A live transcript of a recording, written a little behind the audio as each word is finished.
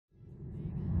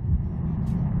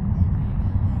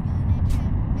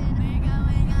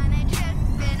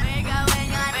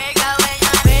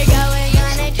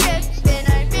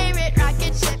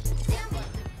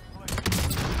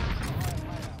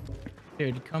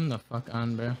Dude, come the fuck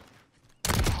on, bro.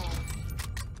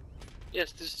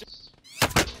 Yes, this is...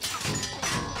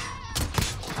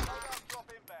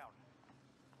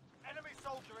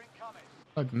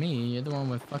 Fuck me, you're the one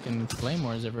with fucking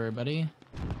claymores everybody.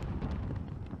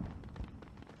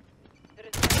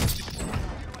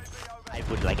 I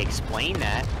would like explain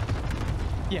that.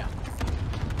 Yeah.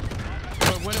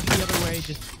 But what if the other way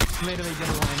just literally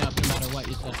didn't line up no matter what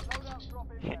you said?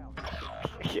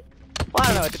 Well, I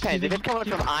don't know, it depends. If it's coming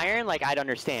from iron, like, I'd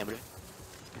understand, but...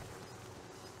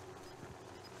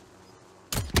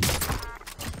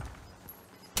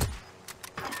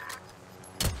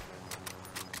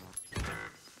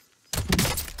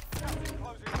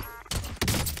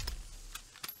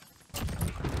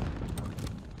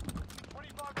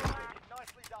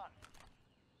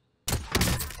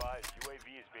 UAV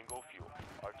is bingo fuel.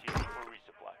 RTB for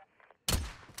resupply.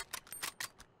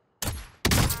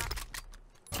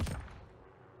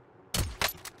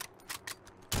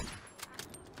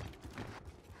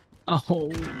 Oh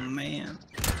man.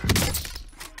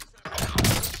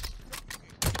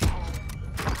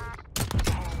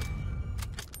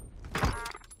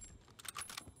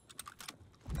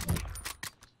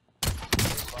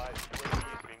 UAV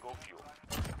is bingo fuel.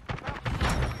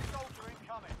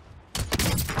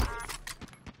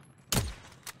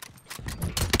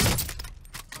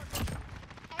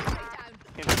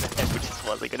 I just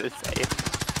wasn't gonna say it.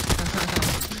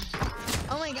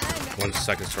 Oh my god. 1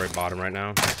 second story bottom right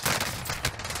now.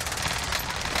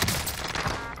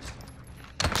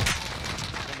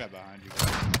 I got behind you.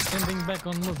 Sending back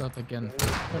on loadout again.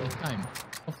 For the time.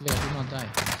 Hopefully I do not die.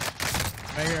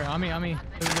 Right here, Ami.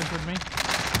 Please look with me.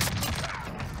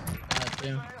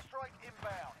 Damn.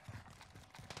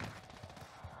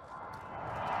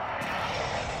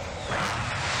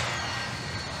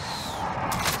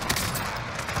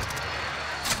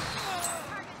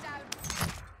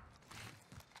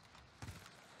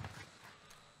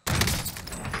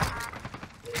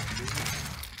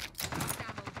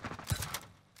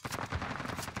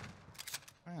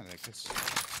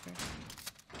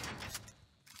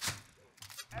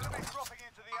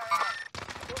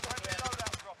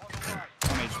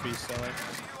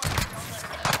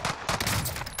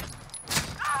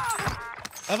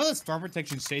 I thought the storm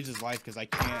protection saves his life because I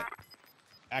can't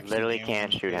actually Literally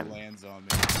can't shoot him. Lands on me.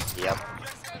 Yep.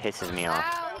 Pisses me off.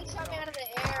 Wow, he shot me out of the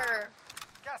air.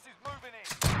 Gas is moving in.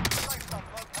 Safe zone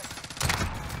located.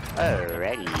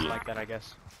 Alrighty. Like that, I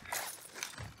guess.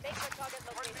 UAV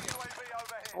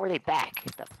overhead. Or are they back?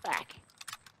 The fuck?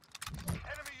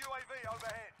 Enemy UAV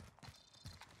overhead.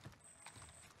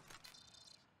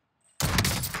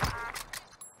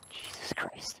 Jesus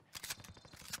Christ.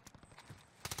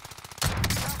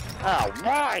 Oh,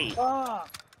 why?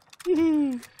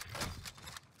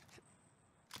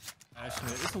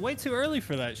 It's way too early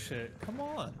for that shit. Come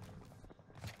on.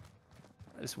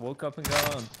 I just woke up and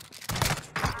got on.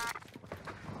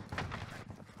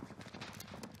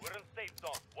 We're in safe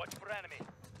zone. Watch for enemy.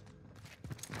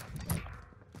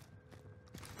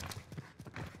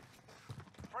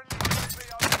 Friendly UAV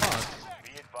overhead.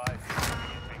 Be advised, UAV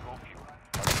is bingo fuel.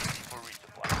 RTB for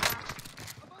resupply.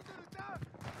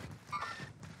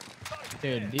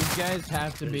 Dude, these guys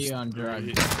have to be on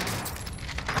drugs.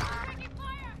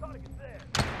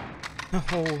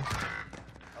 Oh.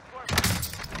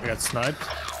 I got sniped.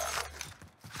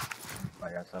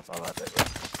 I got stuff all out there.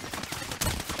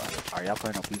 Are y'all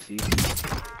playing on PC?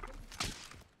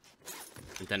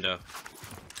 Nintendo.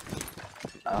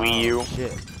 Wii U.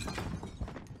 Shit.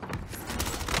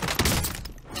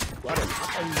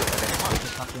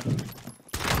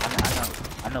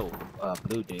 I know,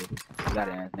 Blue did. He got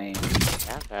it in his name.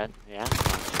 Yeah, that, yeah.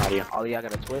 How do you? All y'all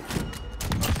got a Twitch?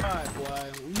 Alright,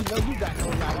 boy. You know you got no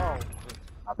lot on.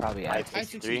 I'll probably add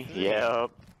 563?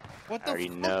 Yep. What I the already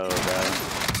fuck? know, bro.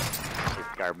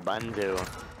 It's Garbanzo.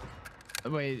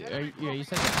 Wait, you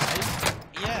said the price?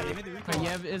 Yeah, they made the But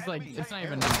yeah, it's like, it's not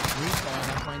even a recoil at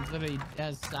that point. It's literally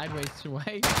has sideways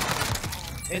sway.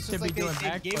 It's should just be like doing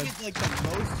they gave backflips. it like the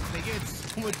most. They gave it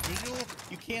so much visual.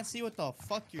 You can't see what the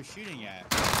fuck you're shooting at.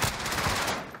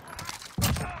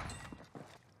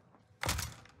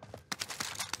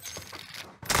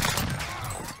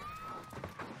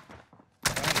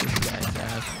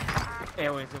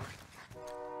 Anyways,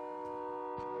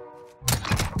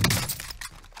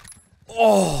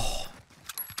 Oh.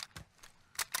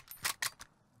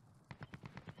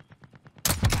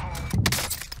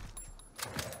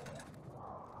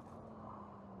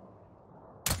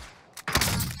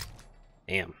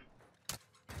 Damn.